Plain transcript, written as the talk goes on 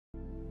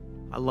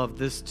I love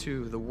this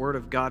too. The word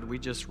of God we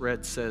just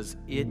read says,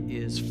 it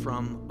is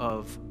from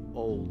of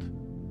old.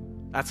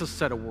 That's a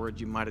set of words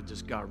you might have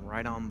just gotten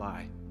right on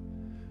by.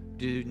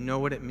 Do you know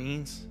what it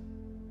means?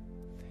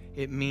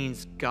 It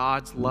means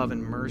God's love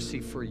and mercy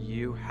for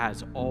you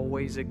has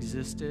always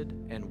existed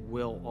and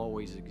will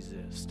always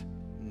exist,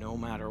 no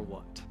matter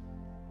what.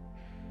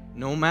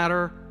 No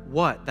matter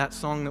what, that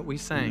song that we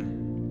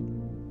sang.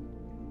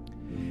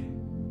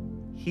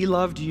 He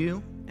loved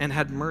you and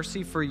had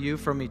mercy for you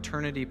from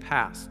eternity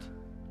past.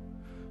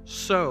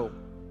 So,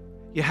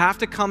 you have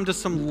to come to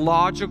some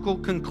logical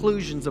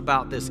conclusions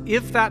about this.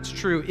 If that's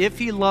true, if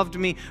he loved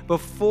me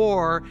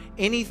before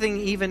anything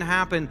even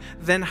happened,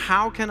 then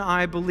how can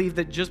I believe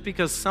that just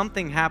because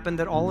something happened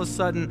that all of a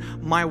sudden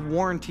my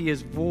warranty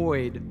is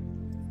void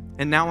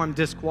and now I'm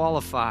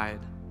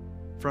disqualified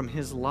from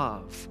his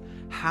love?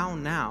 How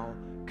now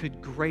could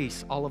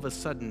grace all of a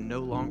sudden no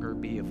longer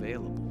be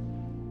available?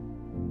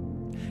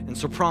 And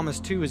so promise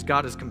 2 is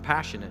God is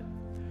compassionate.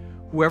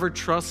 Whoever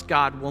trusts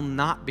God will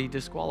not be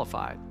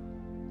disqualified.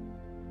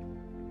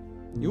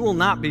 You will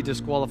not be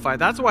disqualified.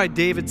 That's why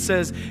David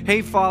says,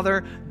 hey,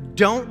 Father,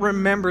 don't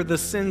remember the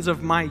sins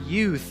of my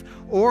youth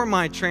or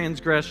my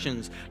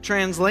transgressions.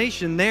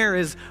 Translation there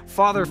is,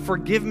 Father,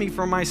 forgive me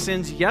for my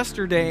sins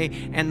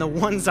yesterday and the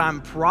ones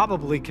I'm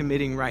probably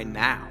committing right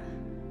now.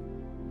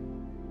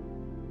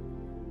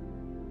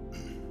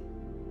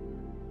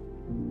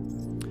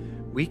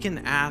 We can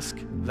ask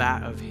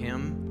that of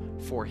him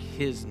for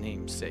his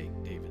name's sake,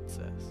 David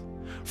says.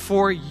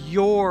 For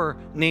your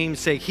name's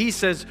sake. He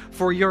says,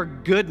 for your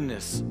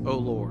goodness, O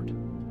Lord.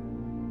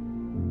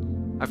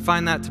 I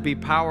find that to be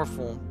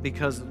powerful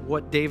because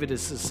what David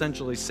is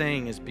essentially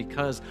saying is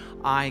because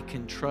I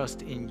can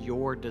trust in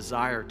your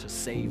desire to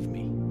save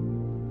me.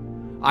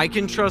 I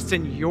can trust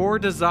in your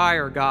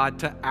desire, God,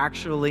 to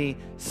actually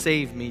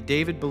save me.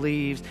 David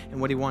believes, and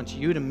what he wants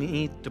you and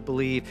me to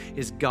believe,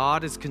 is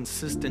God is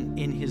consistent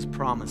in his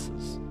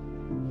promises.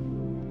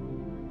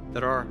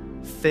 That our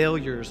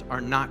failures are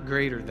not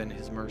greater than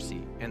his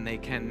mercy, and they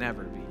can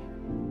never be.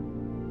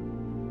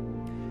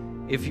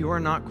 If you are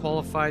not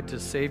qualified to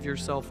save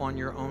yourself on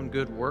your own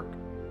good work,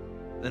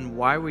 then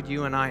why would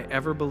you and I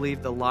ever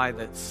believe the lie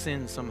that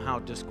sin somehow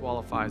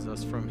disqualifies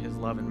us from his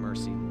love and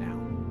mercy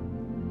now?